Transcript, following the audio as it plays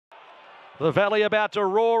The Valley about to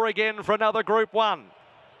roar again for another Group 1.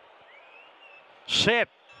 Set.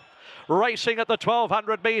 Racing at the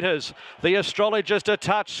 1200 metres. The Astrologist a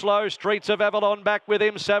touch slow. Streets of Avalon back with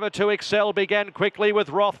him. Savatu Excel began quickly with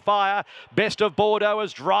Rothfire. Best of Bordeaux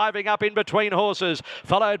is driving up in between horses.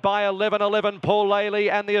 Followed by 11-11 Paul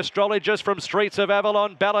Laley and the Astrologist from Streets of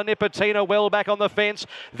Avalon. Bella Nipotina well back on the fence.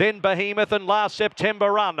 Then Behemoth and Last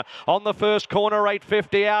September Run. On the first corner,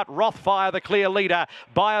 850 out. Rothfire the clear leader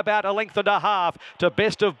by about a length and a half to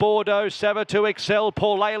Best of Bordeaux. Savatu Excel.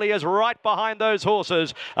 Paul Laley is right behind those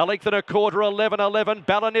horses. A length and a quarter, 11-11.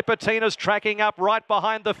 Bella Nipotina's tracking up right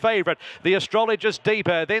behind the favourite. The Astrologist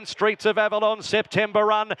deeper. Then Streets of Avalon, September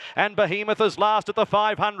Run, and Behemoth is last at the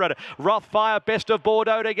 500. Rothfire, Best of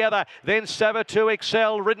Bordeaux together. Then Savatu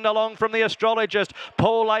Excel ridden along from the Astrologist.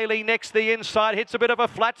 Paul Laley next the inside. Hits a bit of a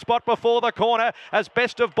flat spot before the corner as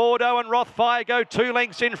Best of Bordeaux and Rothfire go 2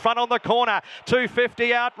 lengths in front on the corner.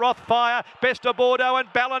 250 out, Rothfire, Best of Bordeaux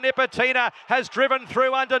and Bella Nipotina has driven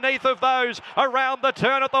through underneath of those. Around the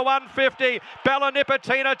turn at the 150. Bella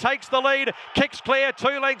Nipotina takes the lead, kicks clear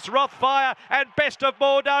 2 lengths. Rothfire and Best of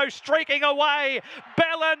Bordeaux streaking away.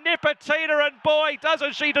 Bella Nipotina, and boy,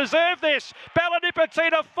 doesn't she deserve this. Bella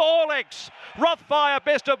Nipotina 4 lengths. Rothfire,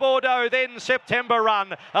 Best of Bordeaux, then September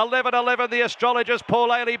Run. 11-11 the Astrologist, Paul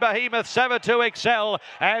Laley, Behemoth, Savatu Excel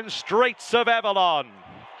and Streets of Avalon.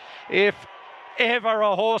 If ever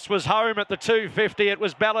a horse was home at the 250, it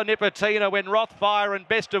was Bella Nipotina when Rothfire and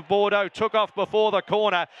Best of Bordeaux took off before the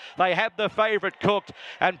corner. They had the favourite cooked,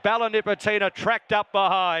 and Bella Nipotina tracked up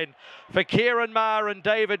behind. For Kieran Maher and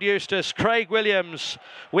David Eustace, Craig Williams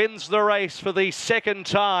wins the race for the second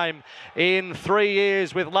time in 3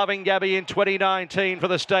 years, with Loving Gabby in 2019 for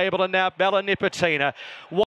the stable, and now Bella Nipotina.